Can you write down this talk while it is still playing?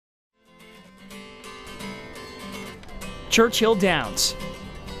Churchill Downs,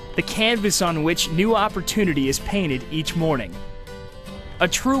 the canvas on which new opportunity is painted each morning. A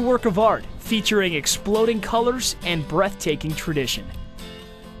true work of art featuring exploding colors and breathtaking tradition.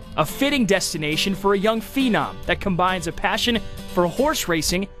 A fitting destination for a young phenom that combines a passion for horse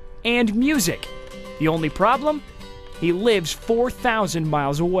racing and music. The only problem? He lives 4,000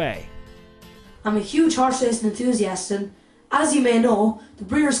 miles away. I'm a huge horse racing enthusiast, and as you may know, the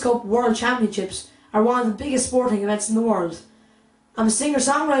Breeders' Cup World Championships are one of the biggest sporting events in the world. I'm a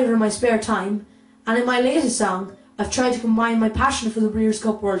singer-songwriter in my spare time, and in my latest song, I've tried to combine my passion for the Breeders'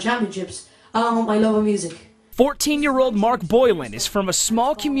 Cup World Championships along with my love of music. 14-year-old Mark Boylan is from a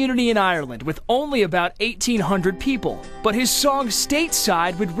small community in Ireland with only about 1,800 people, but his song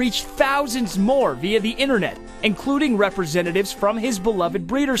Stateside would reach thousands more via the internet, including representatives from his beloved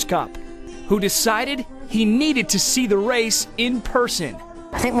Breeders' Cup, who decided he needed to see the race in person.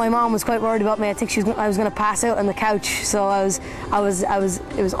 I think my mom was quite worried about me. I think I was going to pass out on the couch, so it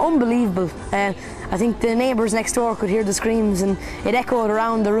was unbelievable. I think the neighbours next door could hear the screams, and it echoed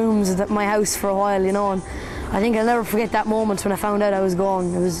around the rooms of my house for a while, you know. And I think I'll never forget that moment when I found out I was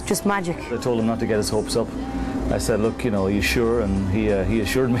going. It was just magic. I told him not to get his hopes up. I said, look, you know, are you sure? And he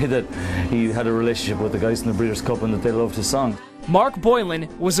assured me that he had a relationship with the guys in the Breeders' Cup and that they loved his song. Mark Boylan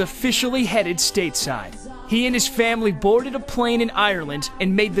was officially headed stateside. He and his family boarded a plane in Ireland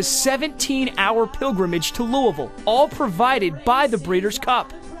and made the 17-hour pilgrimage to Louisville, all provided by the Breeders'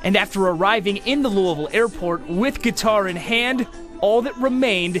 Cup. And after arriving in the Louisville airport with guitar in hand, all that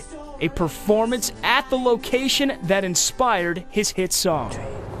remained, a performance at the location that inspired his hit song.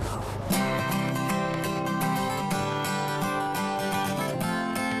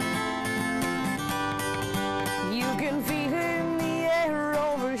 You can feel it in the air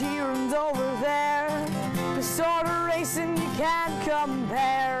over here and over there. The sort of racing you can't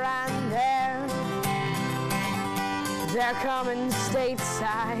compare, and they're coming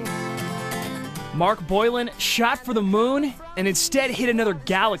stateside. Mark Boylan shot for the moon and instead hit another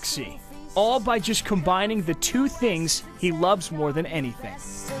galaxy, all by just combining the two things he loves more than anything.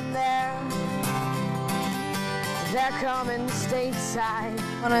 They're coming stateside.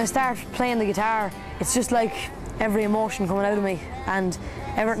 When I start playing the guitar, it's just like every emotion coming out of me, and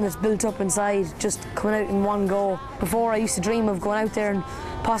everything that's built up inside just coming out in one go. Before, I used to dream of going out there and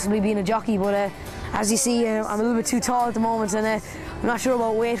possibly being a jockey, but as you see, I'm a little bit too tall at the moment, and I'm not sure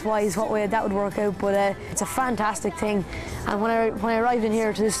about weight-wise what way that would work out, but it's a fantastic thing. And when I arrived in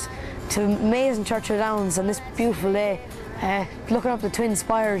here to amazing Churchill Downs on this beautiful day, looking up the twin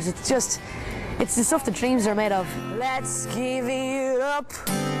spires, it's the stuff that dreams are made of. Let's give it up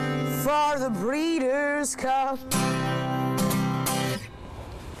for the Breeders' Cup.